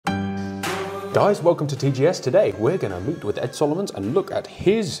Guys, welcome to TGS. Today we're going to meet with Ed Solomons and look at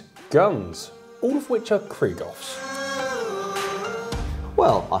his guns, all of which are Krieghoffs.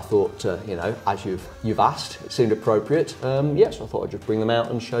 Well, I thought, you know, as you've asked, it seemed appropriate. Yes, I thought I'd just bring them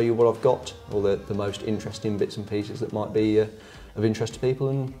out and show you what I've got, all the most interesting bits and pieces that might be of interest to people,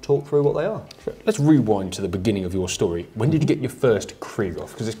 and talk through what they are. Sure. Let's rewind to the beginning of your story. When did you get your first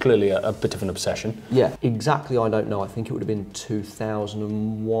Krieghoff? Because it's clearly a bit of an obsession. Yeah, exactly, I don't know. I think it would have been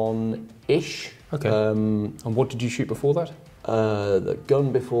 2001-ish. Okay. And what did you shoot before that? The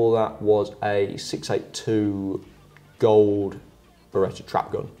gun before that was a 682 gold Beretta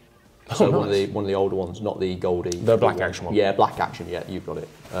trap gun. So nice. one of the older ones, not the Goldie. The black action one. Yeah, black action. Yeah, you've got it.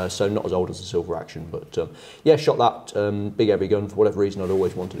 So not as old as the silver action, but yeah, shot that big heavy gun for whatever reason. I'd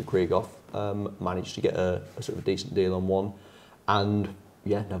always wanted a Krieghoff. Managed to get a sort of a decent deal on one, and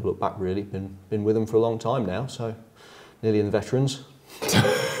yeah, never looked back really. Been with them for a long time now, so nearly in the veterans.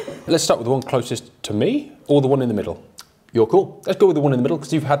 Let's start with the one closest to me, or the one in the middle. You're cool. Let's go with the one in the middle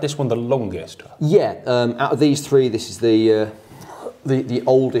because you've had this one the longest. Yeah, out of these three, this is the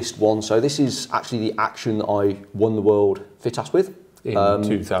oldest one. So this is actually the action that I won the world FITAS with. In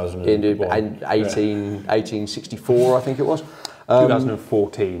 2001. In 1864, I think it was.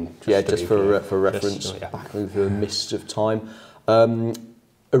 2014. Just for reference, back through the mists of time.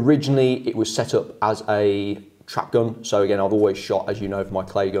 Originally, it was set up as a trap gun. So again, I've always shot, as you know, for my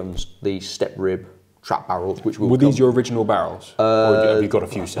clay guns, the step rib trap barrels, which will Were these your original barrels? Or have you got a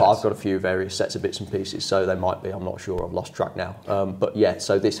few sets? I've got a few various sets of bits and pieces, so they might be, I'm not sure, I've lost track now. But yeah,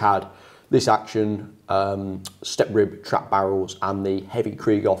 so this had this action, step rib trap barrels, and the heavy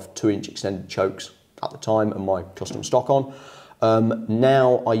Krieghoff 2-inch extended chokes at the time, and my custom stock on.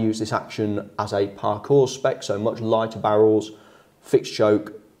 Now I use this action as a parkour spec, so much lighter barrels, fixed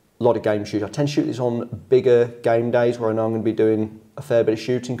choke, a lot of game shooting. I tend to shoot this on bigger game days where I know I'm going to be doing a fair bit of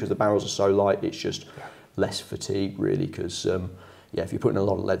shooting because the barrels are so light. It's just less fatigue really, because yeah, if you're putting a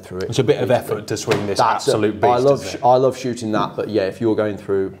lot of lead through it, it's a bit of effort to swing this absolute beast. I love shooting that, but yeah, if you're going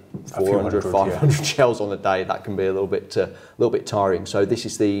through 400, 500 shells on a day, that can be a little bit tiring. So this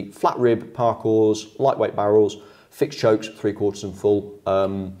is the flat rib parkours, lightweight barrels, fixed chokes, 3/4 and full.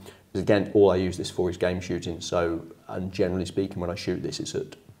 Again, all I use this for is game shooting. So, and generally speaking, when I shoot this, it's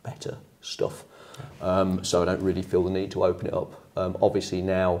at better stuff. So I don't really feel the need to open it up. Obviously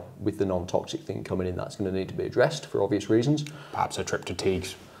now, with the non-toxic thing coming in, that's going to need to be addressed for obvious reasons. Perhaps a trip to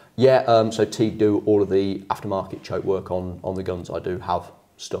Teague's. Yeah, so Teague do all of the aftermarket choke work on the guns I do have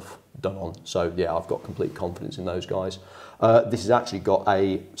stuff done on. So yeah, I've got complete confidence in those guys. This has actually got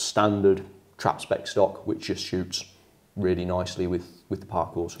a standard trap spec stock, which just shoots really nicely with the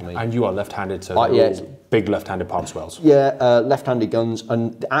parkours for me. And you are left-handed, so yeah, big left-handed palm swells. Yeah, left-handed guns,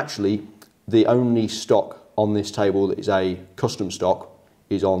 and actually the only stock on this table that is a custom stock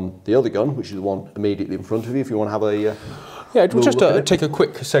is on the other gun, which is the one immediately in front of you, if you want to have a yeah, we'll just take a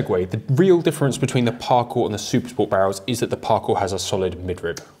quick segue. The real difference between the parkour and the super sport barrels is that the parkour has a solid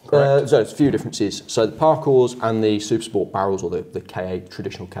mid-rib, correct? So there's a few differences. So the parkours and the super sport barrels, or the K8,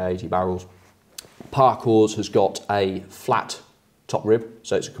 traditional K80 barrels, parkours has got a flat top rib,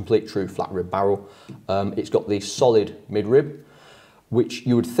 so it's a complete true flat rib barrel. It's got the solid mid-rib, which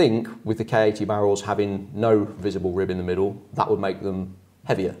you would think with the K80 barrels having no visible rib in the middle, that would make them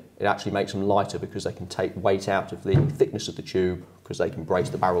heavier. It actually makes them lighter because they can take weight out of the thickness of the tube, because they can brace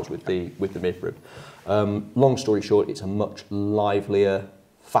the barrels with the mid-rib. Long story short, it's a much livelier,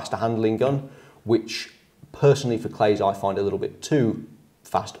 faster handling gun, which personally for clays I find a little bit too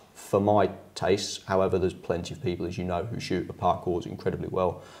fast for my tastes. However, there's plenty of people, as you know, who shoot the parkours incredibly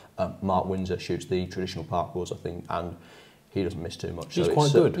well. Mark Windsor shoots the traditional parkours, I think, and he doesn't miss too much. He's so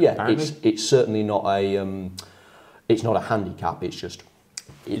quite good. Yeah, it's certainly not a handicap. It's just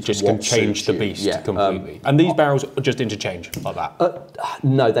it just can change the beast completely. And these barrels are just interchange like that.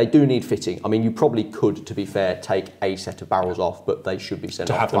 No, they do need fitting. I mean, you probably could, to be fair, take a set of barrels off, but they should be sent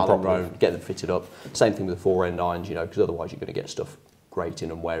off to their own, get them fitted up. Same thing with the fore-end irons, you know, because otherwise you're going to get stuff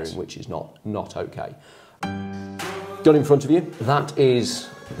grating and wearing, which is not okay. Gun in front of you, that is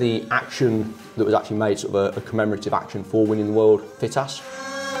the action that was actually made, sort of a commemorative action for winning the world FITAS.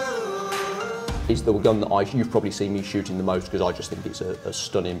 It's the gun that you've probably seen me shooting the most, because I just think it's a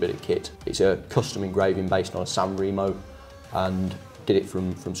stunning bit of kit. It's a custom engraving based on a San Remo, and did it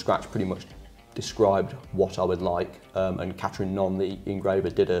from scratch, pretty much described what I would like, and Catherine Non, the engraver,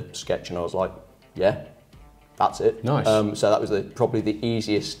 did a sketch and I was like, yeah, that's it. Nice. So that was probably the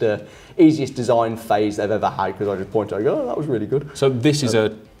easiest design phase they've ever had, because I just pointed out, I go, oh, that was really good. So this is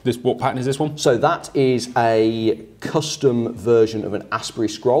what pattern is this one? So that is a custom version of an Asprey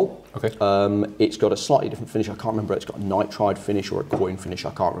scroll. Okay. It's got a slightly different finish. I can't remember. It's got a nitride finish or a coin finish.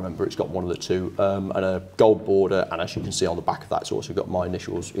 I can't remember. It's got one of the two, and a gold border. And as you can see on the back of that, it's also got my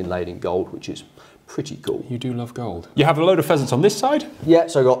initials inlaid in gold, which is pretty cool. You do love gold. You have a load of pheasants on this side? Yeah,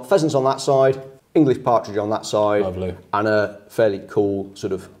 so I've got pheasants on that side, English partridge on that side. Lovely. And a fairly cool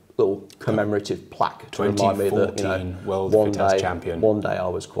sort of little commemorative plaque to remind me that, you know, World one Vitesse day, champion. One day I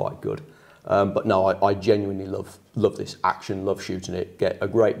was quite good. But no, I genuinely love this action, love shooting it, get a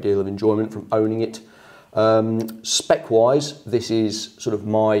great deal of enjoyment from owning it. Spec-wise, this is sort of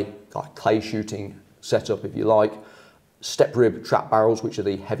my clay shooting setup, if you like. Step rib trap barrels, which are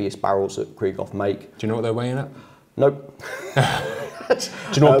the heaviest barrels that Krieghoff make. Do you know what they're weighing at? Nope. Do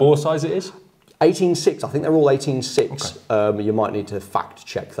you know what bore size it is? 18.6. I think they're all 18.6. Okay. You might need to fact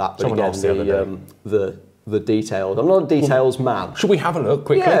check that. But someone again, asked the other day. The details. I'm not a details man. Should we have a look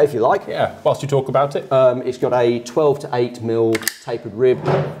quickly? Yeah, if you like. Yeah, whilst you talk about it. It's got a 12 to 8 mil tapered rib,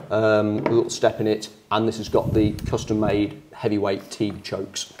 a little step in it, and this has got the custom-made heavyweight Teague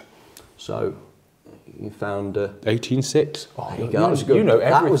chokes. So you found 18.6. Oh, there you go. That was good. You know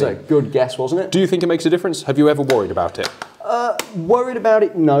everything. That was a good guess, wasn't it? Do you think it makes a difference? Have you ever worried about it? Worried about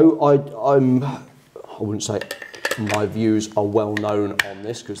it? No. I wouldn't say my views are well known on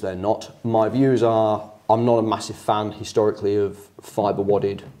this, because they're not. My views are, I'm not a massive fan historically of fibre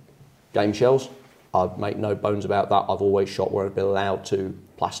wadded game shells. I make no bones about that. I've always shot where I've been allowed to,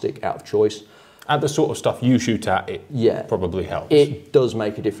 plastic out of choice. At the sort of stuff you shoot at, it probably helps. It does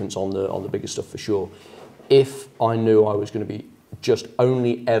make a difference on the bigger stuff for sure. If I knew I was going to be just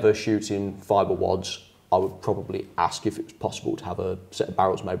only ever shooting fibre wads, I would probably ask if it was possible to have a set of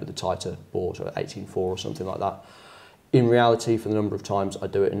barrels made with a tighter bore, so 18.4 or something like that. In reality, for the number of times I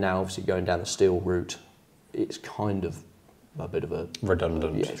do it, and now obviously going down the steel route, it's kind of a bit of a...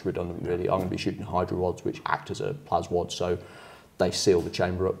 redundant. Yeah, it's redundant really. I'm going to be shooting hydro wads, which act as a plas wad, so they seal the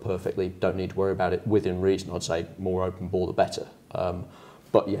chamber up perfectly. Don't need to worry about it. Within reason, I'd say more open bore the better.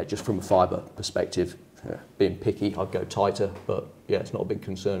 But yeah, just from a fibre perspective, being picky, I'd go tighter, but yeah, it's not a big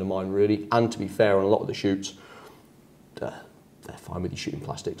concern of mine really. And to be fair, on a lot of the shoots, they're fine with you shooting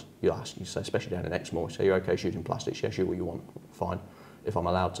plastics. You say, especially down in Exmoor, say you're okay shooting plastics, yeah, shoot what you want, fine. If I'm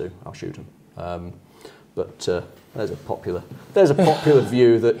allowed to, I'll shoot them. But there's a popular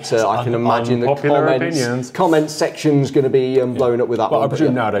view that I can imagine the comment section's going to be blowing up with that one. I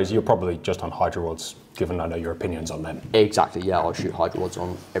presume nowadays you're probably just on hydro rods, given I know your opinions on them. Exactly, yeah, I shoot hydro rods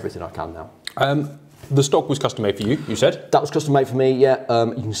on everything I can now. The stock was custom made for you, you said? That was custom made for me, yeah.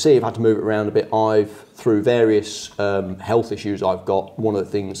 You can see I've had to move it around a bit. Through various health issues I've got, one of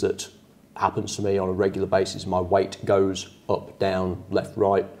the things that happens to me on a regular basis, my weight goes up, down, left,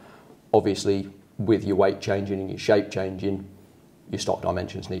 right. Obviously, with your weight changing and your shape changing, your stock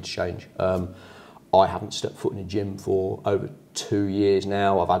dimensions need to change. I haven't stepped foot in a gym for over 2 years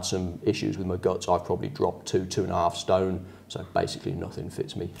now. I've had some issues with my guts. I've probably dropped 2.5 stone. So basically nothing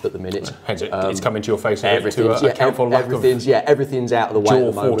fits me at the minute. It's coming to your face. Everything's out of the way at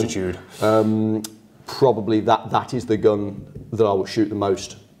the moment. Fortitude. Probably that is the gun that I will shoot the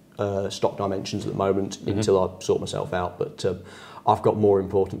most stock dimensions at the moment until I sort myself out. But I've got more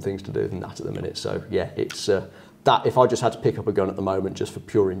important things to do than that at the minute. So yeah, it's that. If I just had to pick up a gun at the moment just for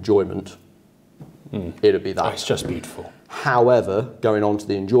pure enjoyment, it'd be that. Oh, it's just beautiful. However, going on to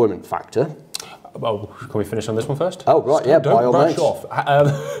the enjoyment factor. Well, can we finish on this one first? Oh, right, yeah, by all means. Don't rush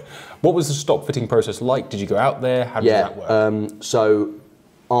off. What was the stock fitting process like? Did you go out there? How did that work? So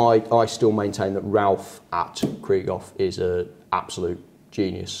I still maintain that Ralph at Krieghoff is an absolute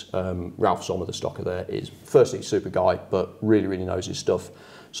genius. Ralph Sommer, the stocker there, is firstly a super guy, but really, really knows his stuff.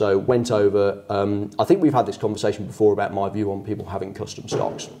 So went over, I think we've had this conversation before about my view on people having custom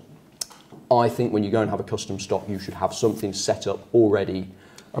stocks. I think when you go and have a custom stock, you should have something set up already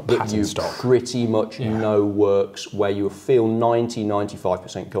that you pretty much know works, where you feel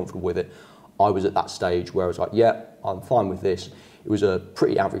 90-95% comfortable with it. I was at that stage where I was like, yeah, I'm fine with this. It was a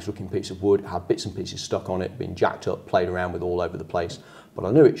pretty average looking piece of wood, had bits and pieces stuck on it, been jacked up, played around with all over the place. But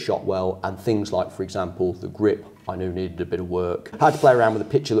I knew it shot well, and things like, for example, the grip, I knew needed a bit of work. I had to play around with the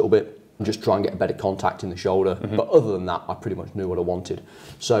pitch a little bit and just try and get a better contact in the shoulder. But other than that, I pretty much knew what I wanted.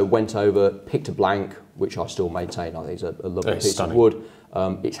 So went over, picked a blank, which I still maintain. I think it's a lovely piece of wood.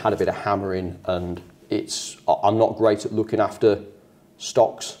 It's had a bit of hammering, and I'm not great at looking after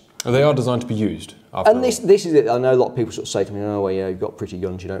stocks. They are designed to be used. And this is it. I know a lot of people sort of say to me, "Oh, well, yeah, you've got pretty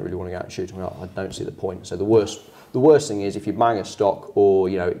guns. You don't really want to go out and shoot them." I don't see the point. So the worst thing is if you bang a stock, or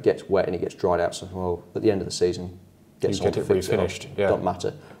it gets wet and it gets dried out. So well, at the end of the season, get it refinished. Yeah. Doesn't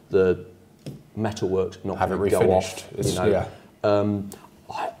matter. The metalwork's not going to go off.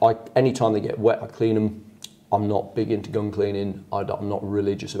 Anytime they get wet, I clean them. I'm not big into gun cleaning. I'm not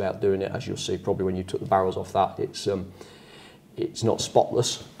religious about doing it, as you'll see probably when you took the barrels off that. It's not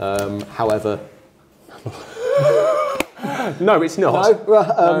spotless. However, no, it's not.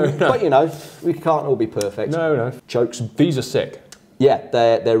 No, but you know, we can't all be perfect. No. Chokes. These are sick. Yeah,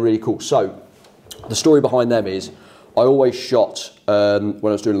 they're really cool. So the story behind them is I always shot, when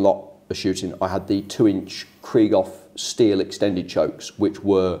I was doing a lot of shooting, I had the 2-inch Krieghoff steel extended chokes, which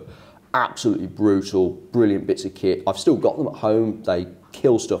were absolutely brutal, brilliant bits of kit. I've still got them at home. They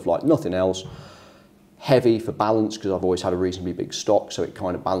kill stuff like nothing else. Heavy for balance, because I've always had a reasonably big stock, so it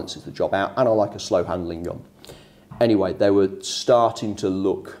kind of balances the job out, and I like a slow handling gun. Anyway, they were starting to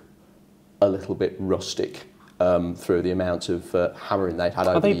look a little bit rustic through the amount of hammering they'd had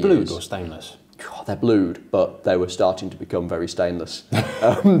over the years. Are they blued or stainless? God, they're blued, but they were starting to become very stainless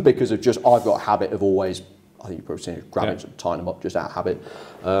because of just, I've got a habit of always, I think you've probably seen it, grabbing some, tying them up just out of habit.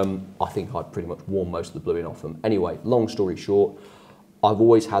 I think I've pretty much worn most of the bluing off them. Anyway, long story short, I've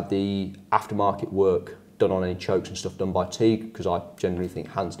always had the aftermarket work done on any chokes and stuff done by Teague, because I generally think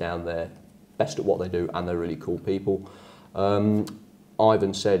hands down they're best at what they do and they're really cool people.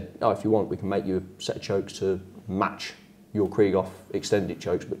 Ivan said, oh, if you want, we can make you a set of chokes to match your Krieghoff extended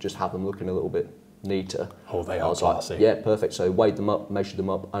chokes, but just have them looking a little bit neater. Oh, they are classy. Like, yeah, perfect. So weighed them up, measured them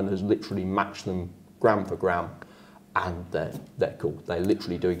up, and has literally matched them gram for gram, and they're cool. They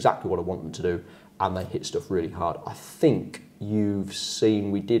literally do exactly what I want them to do, and they hit stuff really hard. I think you've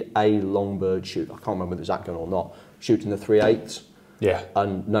seen, we did a Longbird shoot, I can't remember whether it was that gun or not, shooting the 3/8. Yeah.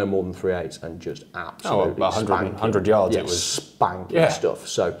 And no more than 3/8, and just absolutely 100 yards, yeah, it was spanking stuff.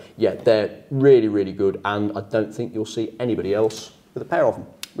 So yeah, they're really, really good, and I don't think you'll see anybody else with a pair of them,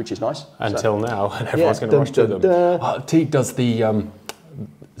 which is nice. Until now, and everyone's going to rush to them. Teague does the,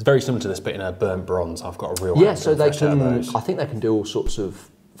 it's very similar to this, but in a burnt bronze. I've got a real so they can, I think they can do all sorts of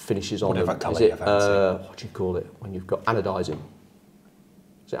finishes on them. Colour is it, what do you call it, when you've got anodising?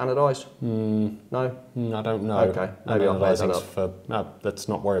 Is it anodised? No? I don't know. Okay, maybe I'll play that up. For, no, let's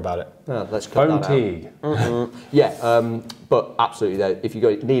not worry about it. No, let's cut Bone that Teague. out. Yeah, but absolutely, if you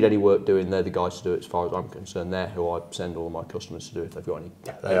need any work doing, they're the guys to do it as far as I'm concerned. They're who I send all my customers to do if they've got any.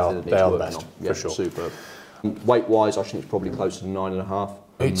 Yeah, they are the best, for sure. Superb. Weight-wise, I think it's probably closer to 9.5.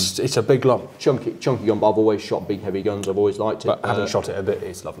 It's a big lump. Chunky gun, but I've always shot big, heavy guns. I've always liked it. But having shot it a bit,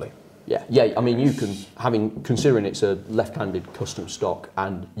 it's lovely. Yeah. I mean, you can, considering it's a left-handed custom stock,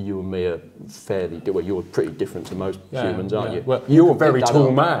 and you and me are you're pretty different to most humans, aren't you? Well, you're a very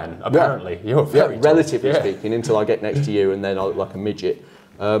tall man, apparently. Yeah. You're very tall. Relatively speaking, until I get next to you, and then I look like a midget.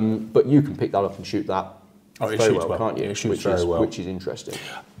 But you can pick that up and shoot that very well, can't you? It shoots very well. Which is interesting.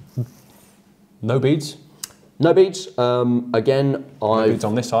 No beads? No beads. Again, no beads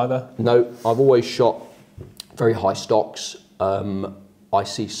on this either? No, I've always shot very high stocks. I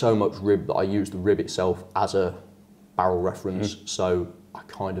see so much rib that I use the rib itself as a barrel reference, so I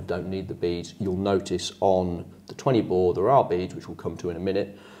kind of don't need the beads. You'll notice on the 20 bore there are beads, which we'll come to in a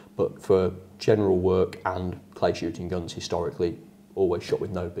minute, but for general work and clay shooting guns historically, always shot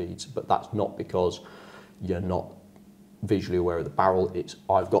with no beads, but that's not because you're not visually aware of the barrel. It's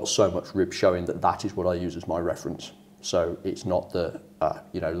I've got so much rib showing that is what I use as my reference. So it's not the,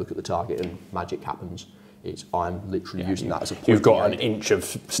 look at the target and magic happens. I'm literally using that as a point. You've got an inch of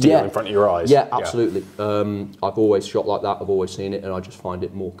steel in front of your eyes. Yeah, absolutely. I've always shot like that. I've always seen it, and I just find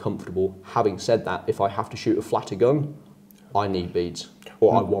it more comfortable. Having said that, if I have to shoot a flatter gun, I need beads,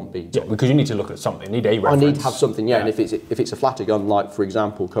 or I want beads. Yeah, because you need to look at something. You need a reference. I need to have something. Yeah, and if it's a flatter gun, like for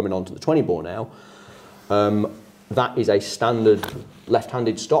example, coming onto the 20 bore now, that is a standard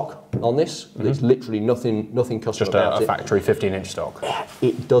left-handed stock on this. There's literally nothing custom about it. Just a factory 15-inch stock.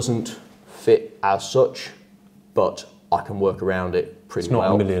 It doesn't fit as such, but I can work around it pretty well. It's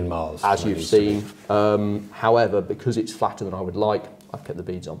not a million miles. As you've seen. However, because it's flatter than I would like, I've kept the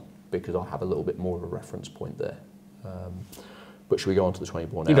beads on because I have a little bit more of a reference point there. But should we go on to the 20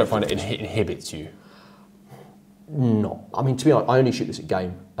 bore now? You don't find it inhibits you? No. I mean, to be honest, I only shoot this at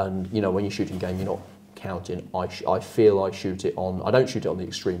game, and when you're shooting game, you're not counting. I feel I shoot it on. I don't shoot it on the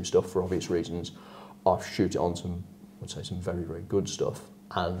extreme stuff for obvious reasons. I shoot it on some very, very good stuff,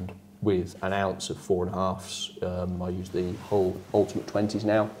 and with an ounce of 4.5s, I use the whole Ultimate 20s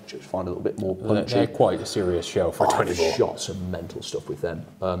now, which I find a little bit more punchy. They're quite a serious shell for a 20 bore. I've shot some mental stuff with them.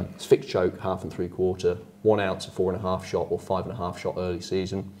 It's fixed choke, 1/2 and 3/4, 1 ounce of 4.5 shot or 5.5 shot early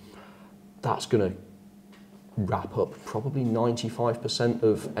season. That's going to wrap up probably 95%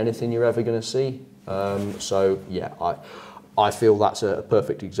 of anything you're ever going to see. So yeah, I feel that's a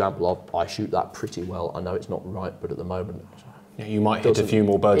perfect example of I shoot that pretty well. I know it's not right, but at the moment, Yeah, you might hit a few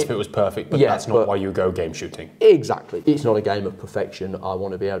more birds if it was perfect, but that's not why you go game shooting. Exactly. It's not a game of perfection. I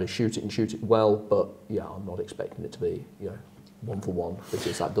want to be able to shoot it and shoot it well, but yeah, I'm not expecting it to be, one for one,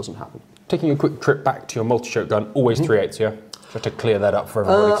 because that doesn't happen. Taking a quick trip back to your multi-choke gun, always 3/8, yeah? Just to clear that up for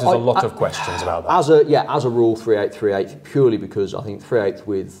everybody, because there's a lot of questions about that. As a rule, 3/8, purely because I think 3/8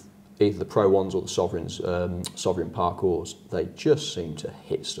 with either the Pro Ones or the Sovereigns, Sovereign Parkours, they just seem to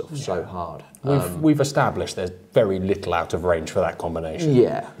hit stuff so hard. We've established there's very little out of range for that combination.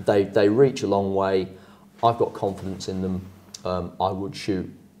 Yeah, they reach a long way. I've got confidence in them. I would shoot,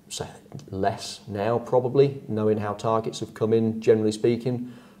 say, less now probably, knowing how targets have come in, generally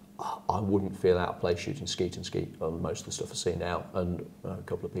speaking. I wouldn't feel out of place shooting skeet and skeet on most of the stuff I see now, and a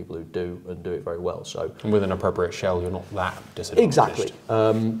couple of people who do and do it very well. So, and with an appropriate shell, you're not that disadvantaged. Exactly.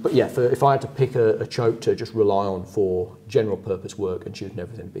 But yeah, if I had to pick a choke to just rely on for general purpose work and shooting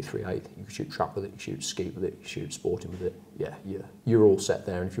everything to be 3/8, you can shoot trap with it, you shoot skeet with it, you shoot sporting with it. Yeah, you're all set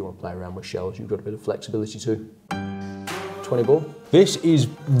there. And if you want to play around with shells, you've got a bit of flexibility too. 20 ball. This is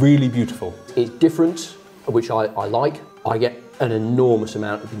really beautiful. It's different, which I like. I get an enormous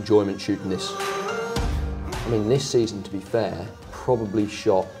amount of enjoyment shooting this. I mean, this season, to be fair, probably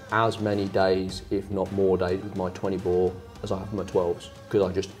shot as many days, if not more days, with my 20 bore as I have with my 12s,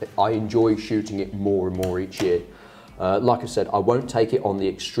 because I enjoy shooting it more and more each year. Like I said, I won't take it on the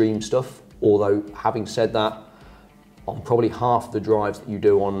extreme stuff, although having said that, on probably half the drives that you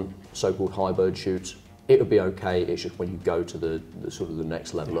do on so-called high bird shoots, it would be okay. It's just when you go to the sort of the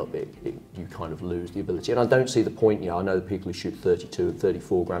next level up, you kind of lose the ability. And I don't see the point. I know the people who shoot 32 and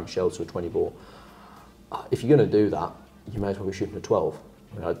 34 gram shells to a 20 bore. If you're going to do that, you may as well be shooting a 12.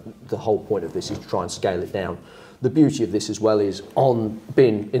 The whole point of this is to try and scale it down. The beauty of this as well is, on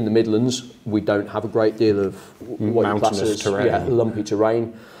being in the Midlands, we don't have a great deal of what you class as lumpy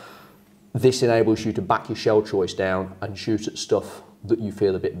terrain. This enables you to back your shell choice down and shoot at stuff that you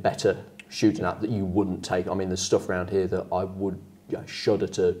feel a bit better shooting at that you wouldn't take. I mean, there's stuff around here that I would shudder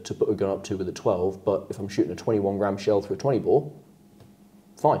to put a gun up to with a 12, but if I'm shooting a 21 gram shell through a 20 bore,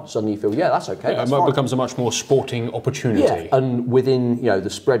 fine. Suddenly you feel, that's okay. Yeah, it becomes a much more sporting opportunity. Yeah, and within the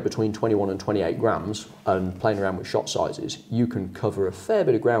spread between 21 and 28 grams and playing around with shot sizes, you can cover a fair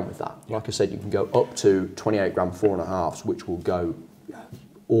bit of ground with that. Like I said, you can go up to 28 gram 4.5s, which will go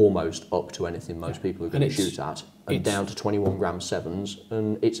almost up to anything most people are going to shoot at, and down to 21 gram 7s,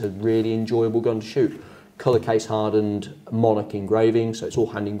 and it's a really enjoyable gun to shoot. Colour case hardened Monarch engraving, so it's all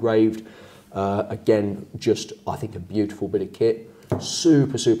hand engraved. Again, just I think a beautiful bit of kit.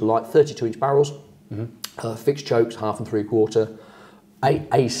 Super light, 32-inch barrels, fixed chokes, 1/2 and 3/4.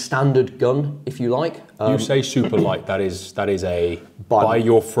 A standard gun, if you like. You say super light. That is a by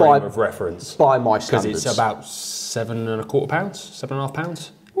your frame of reference. By my standards, because it's about 7.25 pounds, 7.5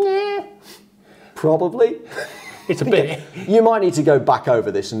 pounds. Yeah, probably. It's a bit. You might need to go back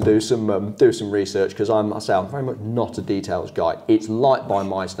over this and do some research, because I'm very much not a details guy. It's light by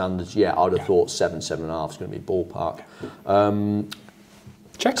my standards. Yeah, I'd have thought 7.5 is going to be ballpark.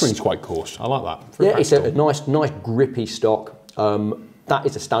 Checkering's quite coarse. I like that. Yeah, it's a nice grippy stock. That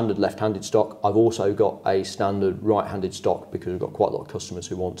is a standard left-handed stock. I've also got a standard right-handed stock, because we've got quite a lot of customers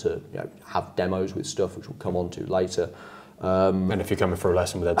who want to have demos with stuff, which we'll come on to later. And if you're coming for a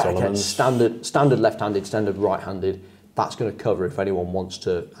lesson with Ed Solomon's, standard left-handed, standard right-handed, that's going to cover if anyone wants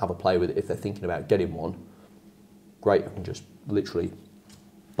to have a play with it, if they're thinking about getting one. Great, I can just literally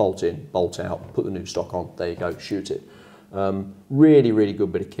bolt in, bolt out, put the new stock on, there you go, shoot it. Really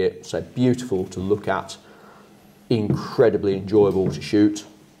good bit of kit, so beautiful to look at, incredibly enjoyable to shoot.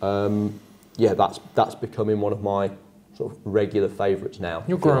 Yeah, that's becoming one of my sort of regular favourites now.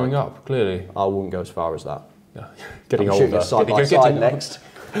 You're growing up, clearly. I wouldn't go as far as that. Yeah. Getting older. Side by side next.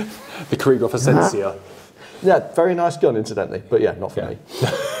 The Krieger for Sensia. Yeah, very nice gun, incidentally, but yeah, not for me. Do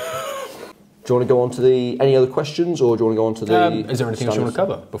you want to go on to any other questions, or do you want to go on to the... is there anything else you want to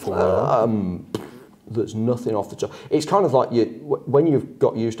cover before we go? There's nothing off the top. It's kind of like when you've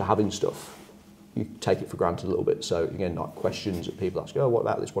got used to having stuff, you take it for granted a little bit. So again, like questions that people ask, what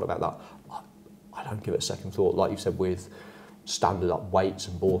about this, what about that? I don't give it a second thought. Like you said, with standard like weights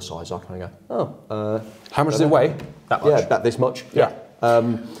and bore size, I kind of go, how much does it weigh? That much? Yeah, about this much. Yeah.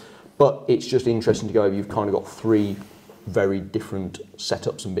 But it's just interesting to go, you've kind of got 3 very different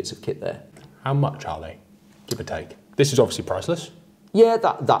setups and bits of kit there. How much are they, give or take? This is obviously priceless. Yeah,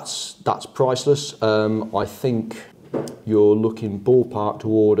 that's priceless. I think you're looking ballpark to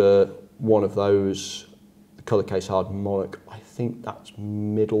order one of those, the colour case hard Monarch. I think that's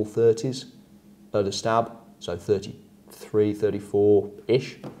middle 30s at a stab, so 33,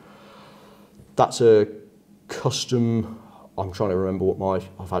 34-ish. That's a custom. I'm trying to remember what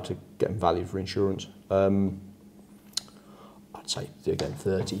I've had to get them valued for insurance. I'd say again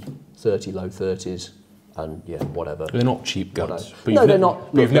 30, low 30s. And yeah, whatever. They're not cheap guns. But no, they're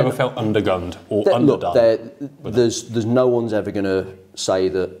not. Look, you've never felt undergunned or underdone. Look, there's no one's ever going to say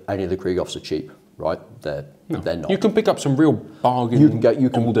that any of the Krieghoffs are cheap, right? They're not. You can pick up some real bargain.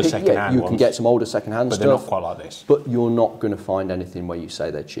 Older second-hand you can get some older second-hand stuff, stuff. But they're not quite like this. But you're not going to find anything where you say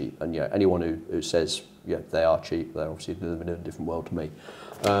they're cheap. And yeah, anyone who says they are cheap, they're obviously living in a different world to me.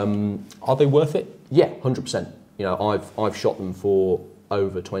 Are they worth it? Yeah, 100%. You know, I've shot them for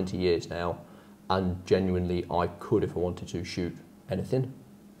over 20 years now. And genuinely, I could, if I wanted to, shoot anything.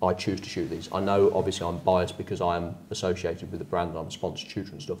 I choose to shoot these. I know, obviously, I'm biased because I am associated with the brand and I'm a sponsored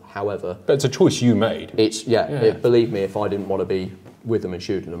shooter and stuff. However... But it's a choice you made. It's, believe me, if I didn't want to be with them and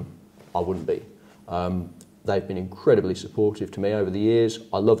shooting them, I wouldn't be. They've been incredibly supportive to me over the years.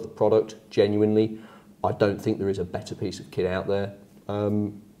 I love the product, genuinely. I don't think there is a better piece of kit out there.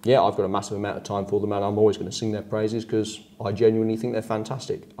 Yeah, I've got a massive amount of time for them and I'm always going to sing their praises because I genuinely think they're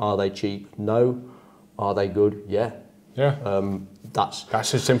fantastic. Are they cheap? No. Are they good? Yeah. Yeah. That's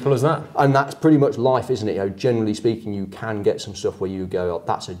as simple as that. And that's pretty much life, isn't it? You know, generally speaking, you can get some stuff where you go, oh,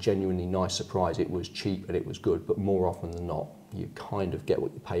 that's a genuinely nice surprise. It was cheap and it was good, but more often than not, you kind of get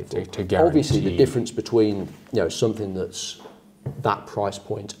what you pay for. To guarantee. Obviously, the difference between something that's that price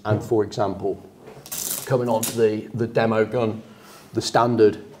point and, for example, coming on to the demo gun, the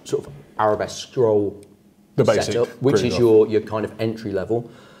standard sort of arabesque scroll setup, which is your kind of entry level.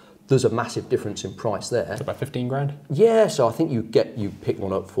 There's a massive difference in price there. It's about 15 grand? Yeah, so I think you pick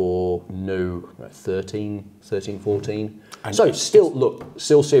one up for new 13, 14. And so still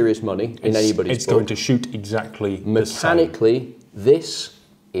serious money in anybody's book. It's going to shoot exactly mechanically, the same. This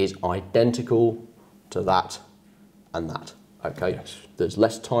is identical to that and that. Okay, yes. There's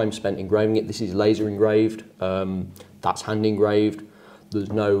less time spent engraving it. This is laser engraved. That's hand engraved.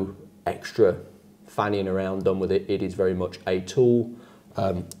 There's no extra fanning around done with it. It is very much a tool.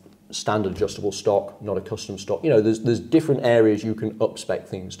 Standard adjustable stock, not a custom stock. You know, there's different areas you can up-spec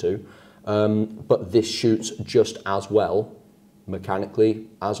things to, but this shoots just as well mechanically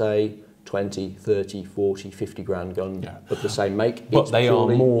as a 20, 30, 40, 50 grand gun of the same make. But they are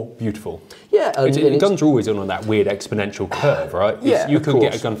more beautiful. Yeah. Guns are always on that weird exponential curve, right? Yeah, you can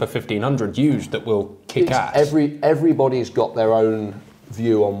get a gun for 1,500 used that will kick ass. Everybody's got their own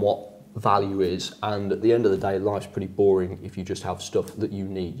view on what value is, and at the end of the day, life's pretty boring if you just have stuff that you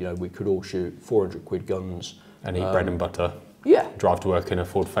need. You know, we could all shoot 400 quid guns. And eat bread and butter. Yeah. Drive to work in a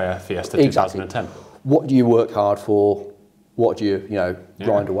Ford Fiesta exactly. 2010. What do you work hard for? What do you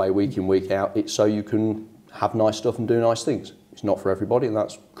grind away week in, week out? It's so you can have nice stuff and do nice things. It's not for everybody, and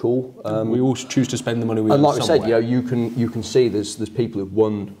that's cool. We all choose to spend the money we want. And like somewhere. I said, you can see there's people who've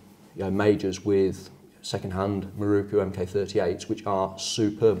won majors with second-hand Maruku MK38s, which are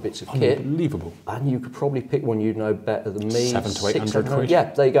superb bits of kit. Unbelievable. And you could probably pick one you'd know better than me. 700 to 800 quid. Yeah,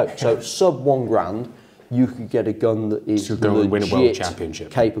 there you go. So sub £1 grand, you could get a gun that is go and win a world championship,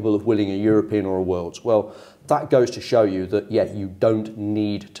 capable of winning a European or a Worlds. Well, that goes to show you that you don't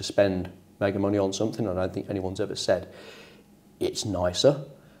need to spend mega money on something. I don't think anyone's ever said it's nicer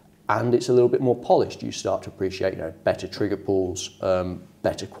and it's a little bit more polished. You start to appreciate better trigger pulls,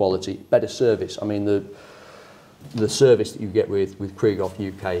 better quality, better service. I mean, the service that you get with Krieghoff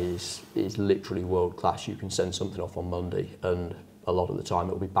UK is literally world class. You can send something off on Monday and a lot of the time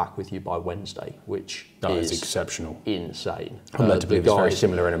it'll be back with you by Wednesday, which is exceptional. Insane. I'm led to believe it's very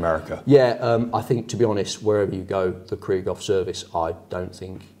similar in America. Yeah, I think, to be honest, wherever you go, the Krieghoff service, I don't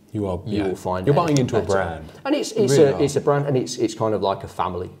think you will find. You're buying into better. A brand. And it's a brand, and it's kind of like a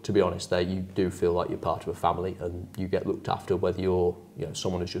family, to be honest. There, you do feel like you're part of a family and you get looked after, whether you're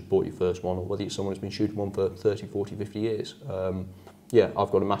someone who's just bought your first one or whether you're someone who's been shooting one for 30, 40, 50 years.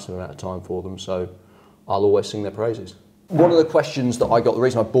 I've got a massive amount of time for them, so I'll always sing their praises. One of the questions that I got, the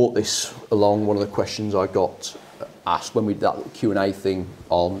reason I brought this along, one of the questions I got asked when we did that Q&A thing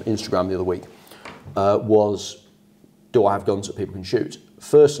on Instagram the other week was, do I have guns that people can shoot?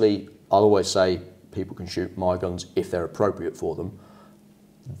 Firstly, I'll always say people can shoot my guns if they're appropriate for them.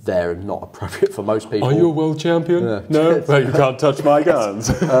 They're not appropriate for most people. Are you a world champion? No, but you can't touch my guns.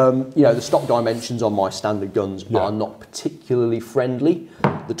 The stock dimensions on my standard guns are not particularly friendly.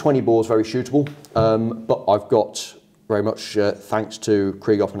 The 20 bore is very shootable, but I've got, very much thanks to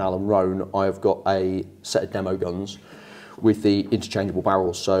Krieghoff and Alan Rohn, I've got a set of demo guns with the interchangeable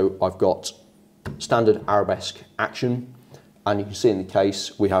barrels. So I've got standard arabesque action, and you can see in the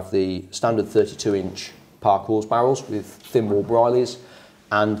case we have the standard 32-inch Parcours barrels with thin wall Brileys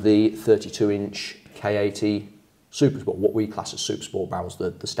and the 32-inch K80 Super Sport, what we class as Super Sport barrels,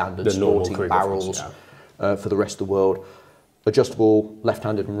 the standard sporting barrels for the rest of the world. Adjustable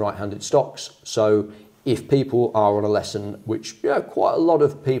left-handed and right-handed stocks. So if people are on a lesson, which quite a lot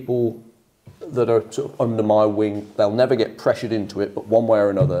of people that are sort of under my wing, they'll never get pressured into it, but one way or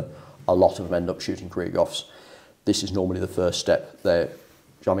another, a lot of them end up shooting Krieghoffs. This is normally the first step there.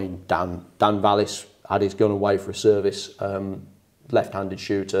 I mean, Dan Vallis had his gun away for a service, left-handed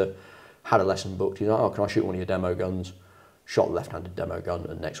shooter, had a lesson booked. He's like, oh, can I shoot one of your demo guns? Shot a left-handed demo gun,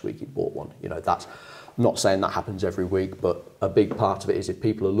 and next week he bought one. You know, that's, I'm not saying that happens every week, but a big part of it is if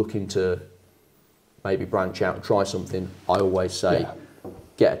people are looking to maybe branch out and try something, I always say,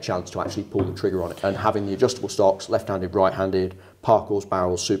 get a chance to actually pull the trigger on it. And having the adjustable stocks, left-handed, right-handed, Parkour's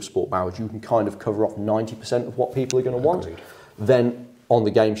barrels, Super Sport barrels, you can kind of cover off 90% of what people are going to want. Then on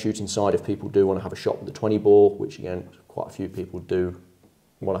the game shooting side, if people do want to have a shot with the 20 bore, which again, quite a few people do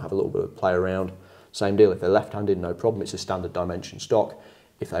want to have a little bit of play around, same deal. If they're left-handed, no problem. It's a standard dimension stock.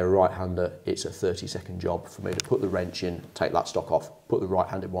 If they're a right-hander, it's a 30-second job for me to put the wrench in, take that stock off, put the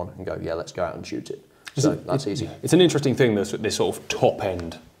right-handed one and go, yeah, let's go out and shoot it. So that's easy. It's an interesting thing, this sort of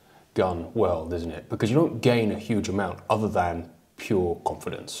top-end gun world, isn't it? Because you don't gain a huge amount other than pure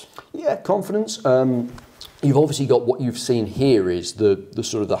confidence. Yeah, confidence. You've obviously got what you've seen here is the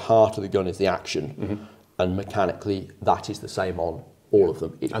sort of the heart of the gun is the action, and mechanically that is the same on all of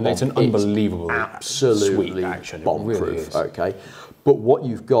them. It's an unbelievable, absolutely sweet action. Bomb-proof. Really is. Okay, but what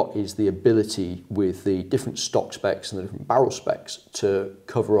you've got is the ability with the different stock specs and the different barrel specs to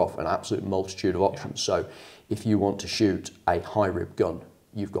cover off an absolute multitude of options. So, if you want to shoot a high rib gun,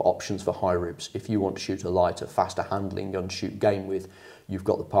 you've got options for high ribs. If you want to shoot a lighter, faster handling gun to shoot game with, you've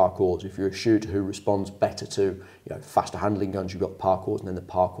got the Parkours. If you're a shooter who responds better to faster handling guns, you've got Parkours, and then the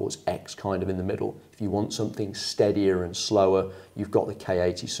Parkours X kind of in the middle. If you want something steadier and slower, you've got the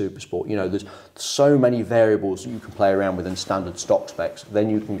K80 Super Sport. You know, there's so many variables that you can play around with in standard stock specs. Then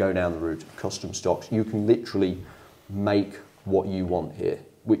you can go down the route of custom stocks. You can literally make what you want here,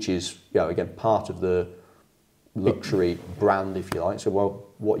 which is, again, part of the luxury brand, if you like. So, well,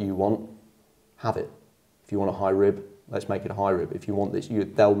 what you want, have it. If you want a high rib, let's make it a high rib. If you want this,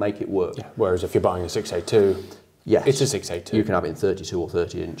 they'll make it work. Yeah. Whereas if you're buying a 682, it's a 682. You can have it in 32 or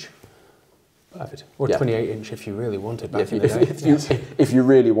 30 inch. Perfect. Or 28 inch if you really want it back in the day. If you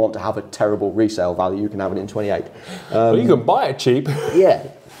really want to have a terrible resale value, you can have it in 28. Well, you can buy it cheap. Yeah,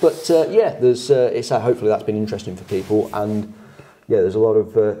 but there's hopefully that's been interesting for people, and there's a lot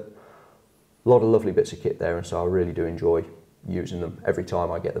of lovely bits of kit there, and so I really do enjoy using them every time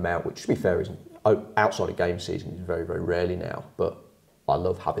I get them out, which to be fair isn't outside of game season is very, very rarely now, but I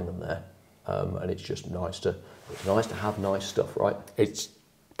love having them there, and it's just nice to have nice stuff, right? It's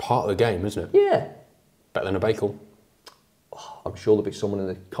part of the game, isn't it? Yeah. Better than a Bakel. Oh, I'm sure there'll be someone in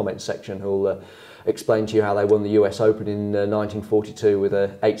the comments section who'll explain to you how they won the US Open in 1942 with a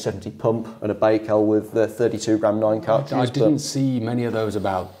 870 pump and a Bakel with 32 gram 9 cartridges. I didn't see many of those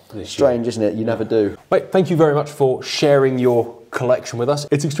about this Strange, year. Isn't it? You never do. Wait, thank you very much for sharing your collection with us.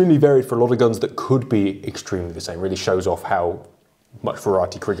 It's extremely varied for a lot of guns that could be extremely the same. Really shows off how much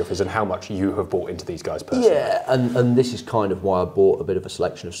variety Krieghoff is and how much you have bought into these guys personally. Yeah, and this is kind of why I bought a bit of a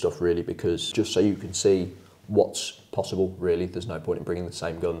selection of stuff, really, because just so you can see what's possible, really. There's no point in bringing the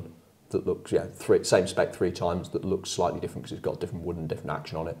same gun that looks, same spec 3 times that looks slightly different because it's got different wood and different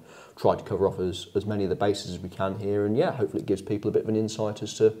action on it. Try to cover off as many of the bases as we can here, and hopefully it gives people a bit of an insight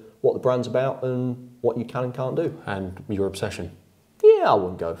as to what the brand's about and what you can and can't do. And your obsession. Yeah, I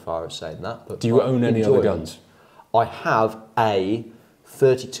wouldn't go as far as saying that. But do you own any other guns? I have a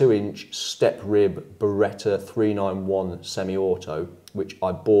 32-inch step rib Beretta 391 semi-auto, which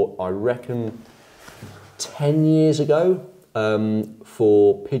I bought, I reckon, 10 years ago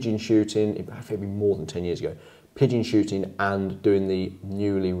for pigeon shooting. It would be more than 10 years ago. Pigeon shooting and doing the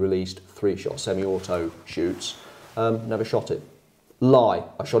newly released 3-shot semi-auto shoots. Never shot it. Lie,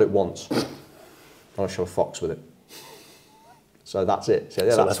 I shot it once. And I shot a fox with it. So that's it. So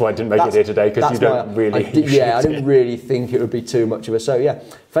that's why I didn't make it here today, because you don't really. I didn't really think it would be too much of a. So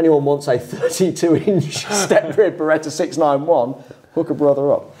if anyone wants a 32-inch step rib Beretta 691, hook a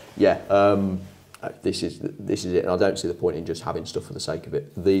brother up. This is it, and I don't see the point in just having stuff for the sake of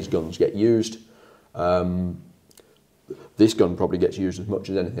it. These guns get used. This gun probably gets used as much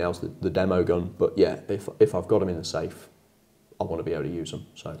as anything else, the demo gun. But if I've got them in the safe, I want to be able to use them.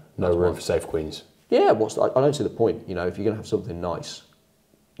 So no room for safe queens. Yeah, I don't see the point. If you're going to have something nice,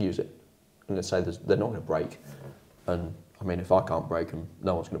 use it. And let's say they're not going to break. And I mean, if I can't break them,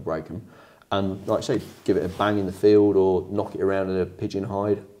 no one's going to break them. And like I say, give it a bang in the field or knock it around in a pigeon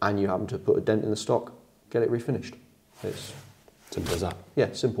hide, and you happen to put a dent in the stock, get it refinished. It's simple as that.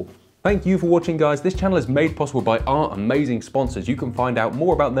 Yeah, simple. Thank you for watching, guys. This channel is made possible by our amazing sponsors. You can find out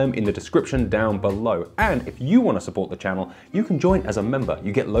more about them in the description down below. And if you want to support the channel, you can join as a member.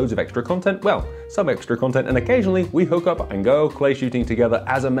 You get loads of extra content, well, some extra content, and occasionally we hook up and go clay shooting together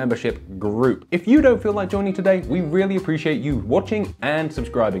as a membership group. If you don't feel like joining today, we really appreciate you watching and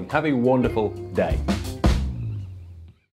subscribing. Have a wonderful day.